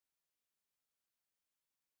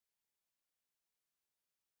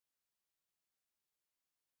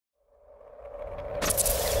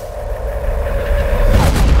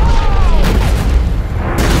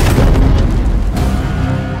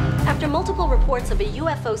reports of a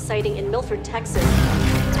UFO sighting in Milford, Texas.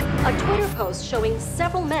 A Twitter post showing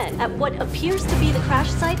several men at what appears to be the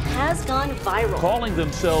crash site has gone viral. Calling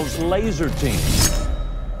themselves Laser Team.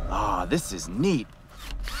 Ah, this is neat.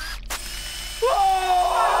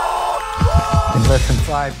 In less than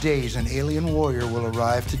 5 days, an alien warrior will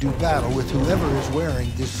arrive to do battle with whoever is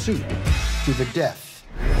wearing this suit to the death.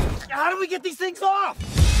 How do we get these things off?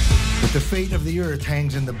 But the fate of the Earth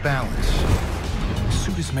hangs in the balance. The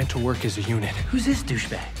suit is meant to work as a unit. Who's this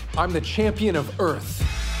douchebag? I'm the champion of Earth.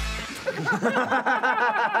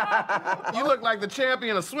 You look like the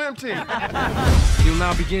champion of swim team. You'll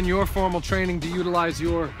now begin your formal training to utilize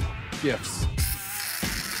your gifts.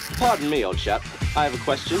 Pardon me, old chap. I have a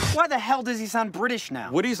question. Why the hell does he sound British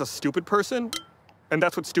now? Woody's a stupid person, and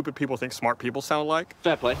that's what stupid people think smart people sound like.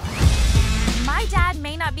 Fair play. My dad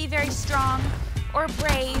may not be very strong or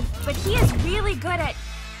brave, but he is really good at...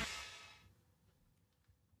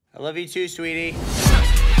 I love you too, sweetie.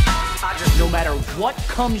 No matter what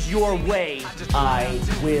comes your way, I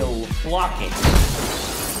will block it.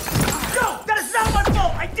 No! That is not my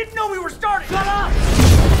fault! I didn't know we were starting! Shut up!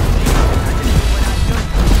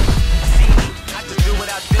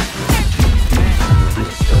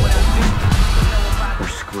 We're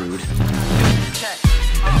screwed.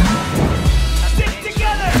 Stick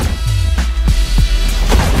together!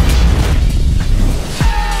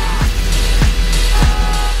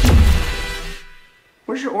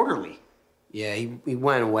 Where's your orderly? Yeah, he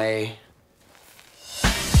went away.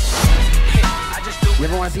 You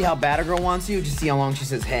ever want to see how bad a girl wants you? Just see how long she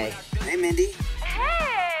says hey. Hey, Mindy.